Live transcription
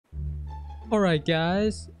Alright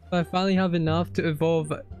guys, I finally have enough to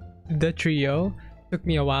evolve the trio. Took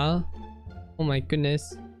me a while. Oh my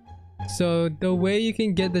goodness. So the way you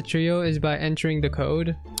can get the trio is by entering the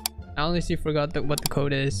code. I honestly forgot what the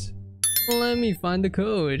code is. Let me find the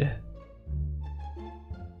code.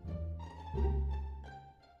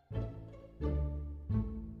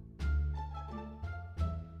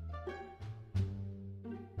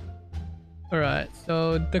 Alright,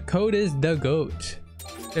 so the code is the GOAT.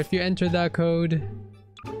 If you enter that code,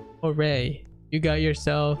 hooray, you got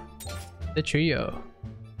yourself the trio.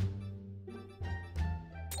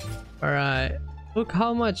 Alright, look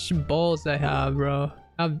how much balls I have, bro.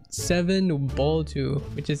 I have 7 ball 2,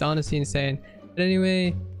 which is honestly insane. But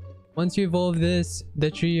anyway, once you evolve this, the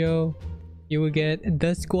trio, you will get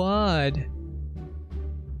the squad.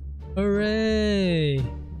 Hooray!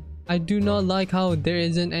 I do not like how there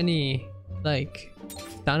isn't any like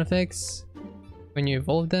sound effects when you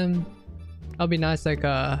evolve them. That'll be nice, like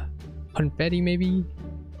confetti maybe.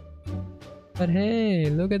 But hey,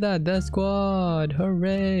 look at that, the squad.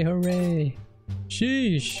 Hooray, hooray.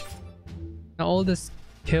 Sheesh. Now all the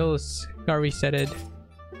kills got resetted.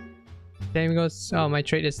 Same goes. Oh, my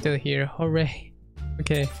trait is still here. Hooray.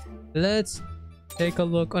 Okay, let's take a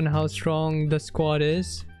look on how strong the squad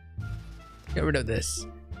is. Get rid of this.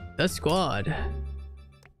 The squad.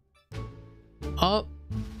 Oh,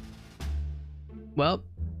 well,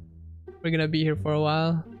 we're gonna be here for a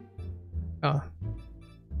while. Oh,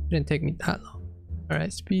 didn't take me that long. All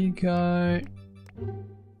right, speed card,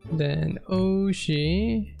 then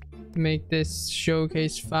Oshi. Make this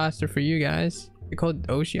showcase faster for you guys. It's called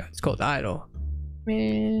Oshi. It's called Idol.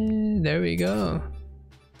 Man, there we go.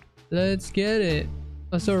 Let's get it.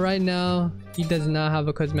 Also, right now he does not have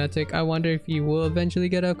a cosmetic. I wonder if he will eventually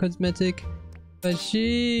get a cosmetic. But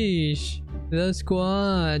sheesh, the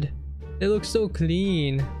squad. It looks so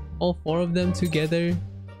clean. All 4 of them together.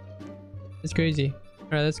 It's crazy.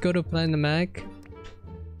 Alright, let's go to plan the Mac.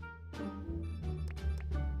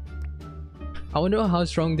 I wonder how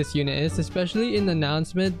strong this unit is. Especially in the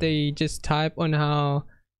announcement, they just type on how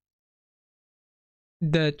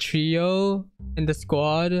the trio and the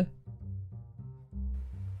squad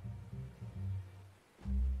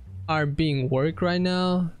are being worked right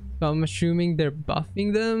now. So I'm assuming they're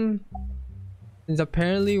buffing them. Since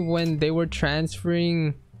apparently when they were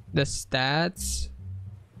transferring the stats,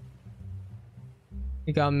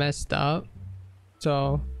 it got messed up.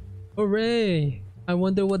 So, hooray! I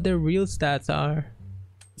wonder what their real stats are.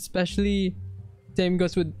 Especially, same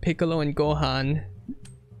goes with Piccolo and Gohan.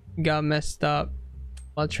 Got messed up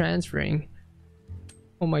while transferring.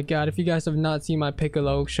 Oh my god, if you guys have not seen my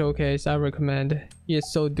Piccolo showcase, I recommend. He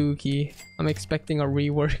is so dookie. I'm expecting a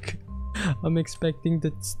rework. I'm expecting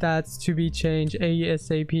the stats to be changed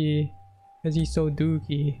ASAP because he's so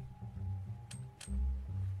dookie.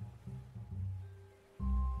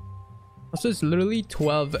 Also, it's literally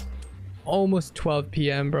 12, almost 12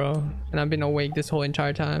 p.m. bro, and I've been awake this whole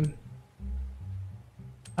entire time.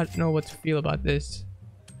 I don't know what to feel about this.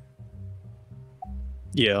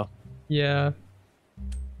 Yeah. Yeah.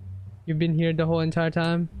 You've been here the whole entire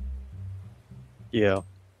time? Yeah.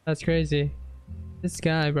 That's crazy. This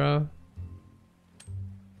guy, bro.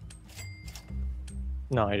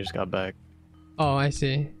 No, I just got back. Oh, I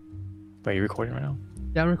see. Wait, you recording right now?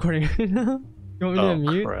 Yeah, I'm recording right now. You want me to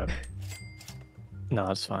mute? Crap. No,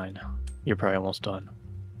 that's fine. You're probably almost done.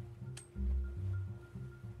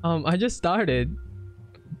 I just started.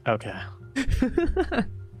 Okay.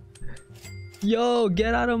 Yo,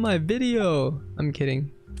 get out of my video. I'm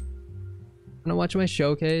kidding. Wanna watch my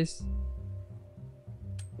showcase?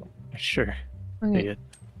 Sure. Okay. Dig it.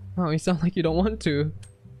 Oh, you sound like you don't want to.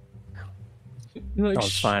 You're like, No,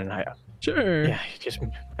 it's fine. sure. Yeah,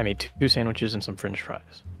 I made 2 sandwiches and some French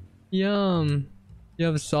fries. Yum. You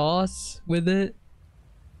have sauce with it?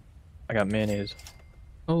 I got mayonnaise.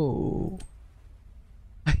 Oh.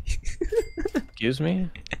 Excuse me?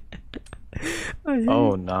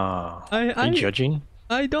 Oh, nah. Are you judging?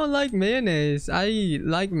 I don't like mayonnaise. I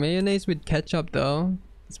like mayonnaise with ketchup though.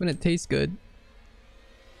 That's when it tastes good.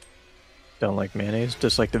 Don't like mayonnaise?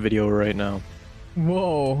 Just like the video right now.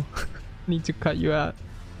 Whoa. Need to cut you out.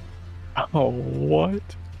 Oh, what?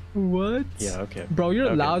 What? Yeah, okay. Bro, you're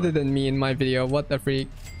Okay, louder than me in my video. What the freak?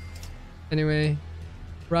 Anyway,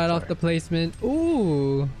 right off the placement.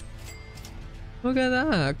 Ooh. Look at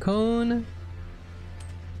that. Cone.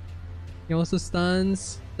 He also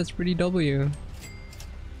stuns. That's pretty W.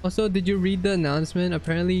 Also, did you read the announcement?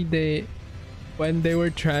 Apparently when they were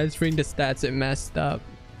transferring the stats, it messed up.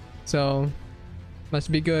 So,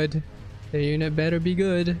 must be good. The unit better be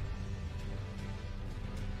good.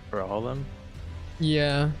 For all of them?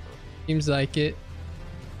 Yeah. Seems like it.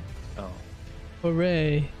 Oh.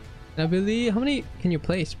 Hooray. And I believe, how many can you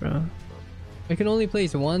place, bro? I can only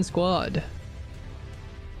place one squad.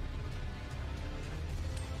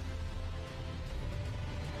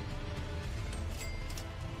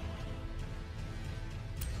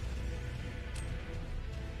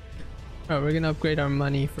 Alright, we're gonna upgrade our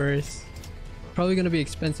money first. Probably gonna be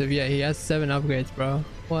expensive. Yeah, he has 7 upgrades, bro.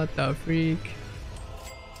 What the freak?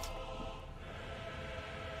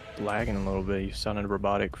 Lagging a little bit. You sounded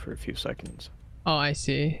robotic for a few seconds. Oh, I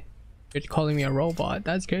see. You're calling me a robot.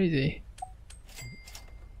 That's crazy.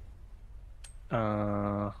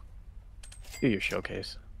 Do your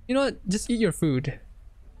showcase. You know what? Just eat your food.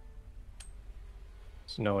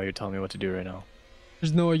 There's no way you're telling me what to do right now.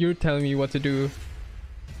 There's no way you're telling me what to do.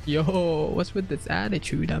 Yo, what's with this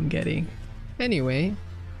attitude I'm getting? Anyway.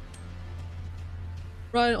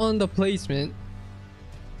 Right on the placement.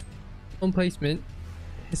 On placement.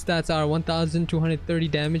 His stats are 1230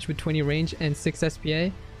 damage with 20 range and 6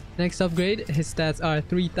 SPA. Next upgrade, his stats are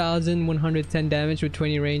 3110 damage with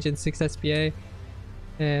 20 range and 6 SPA.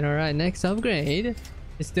 And alright, next upgrade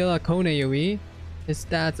is still a cone AoE. His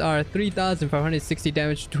stats are 3560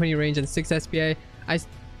 damage with 20 range and 6 SPA.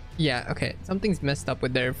 Yeah, okay. Something's messed up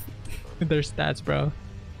with their stats, bro.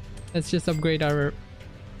 Let's just upgrade our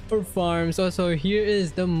farms. Also, here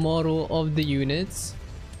is the model of the units.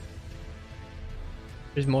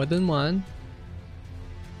 There's more than one.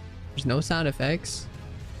 There's no sound effects.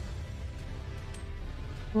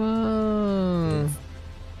 Whoa.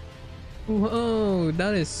 Whoa,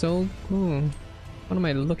 that is so cool. What am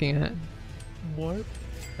I looking at? What?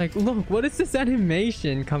 Like, look, what is this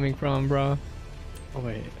animation coming from, bro? Oh,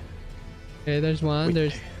 wait. Okay, there's one. Wait.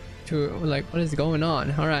 There's two. Like, what is going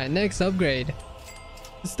on? Alright, next upgrade.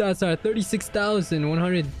 The stats are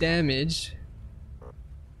 36,100 damage.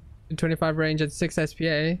 25 range and 6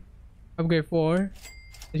 SPA. Upgrade 4.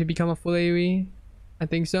 Did he become a full AoE? I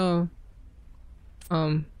think so.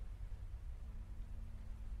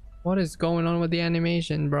 What is going on with the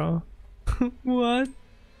animation, bro? What?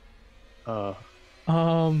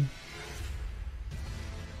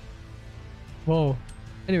 Whoa.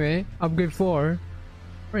 Anyway, upgrade 4.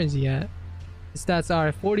 Where is he at? His stats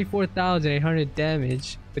are 44,800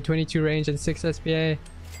 damage with 22 range and 6 SPA.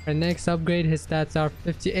 Our next upgrade, his stats are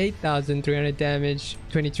 58,300 damage,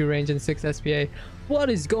 22 range and 6 SPA. What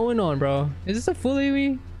is going on, bro? Is this a full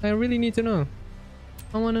AoE? I really need to know.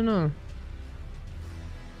 I want to know.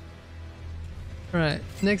 Alright,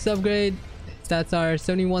 next upgrade, stats are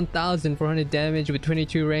 71,400 damage with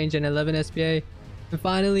 22 range and 11 SPA. And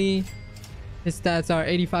finally, his stats are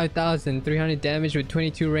 85,300 damage with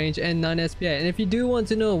 22 range and 9 SPA. And if you do want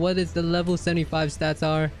to know what is the level 75 stats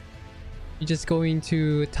are, you're just going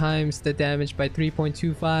to times the damage by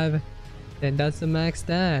 3.25, then that's the max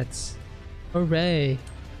stats. Hooray.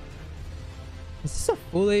 Is this a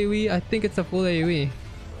full AoE? I think it's a full AoE.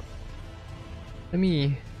 Let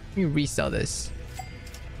me resell this.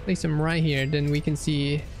 Place him right here, then we can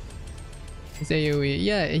see his AoE.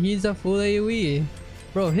 Yeah, he's a full AoE.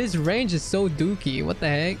 Bro, his range is so dookie. What the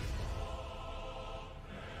heck?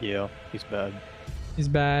 Yeah, he's bad. He's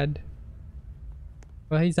bad.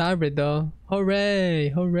 Well, he's hybrid though. Hooray!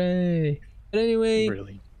 Hooray! But anyway,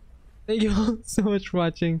 Really? thank you all so much for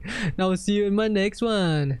watching. And I will see you in my next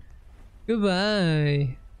one.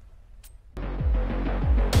 Goodbye.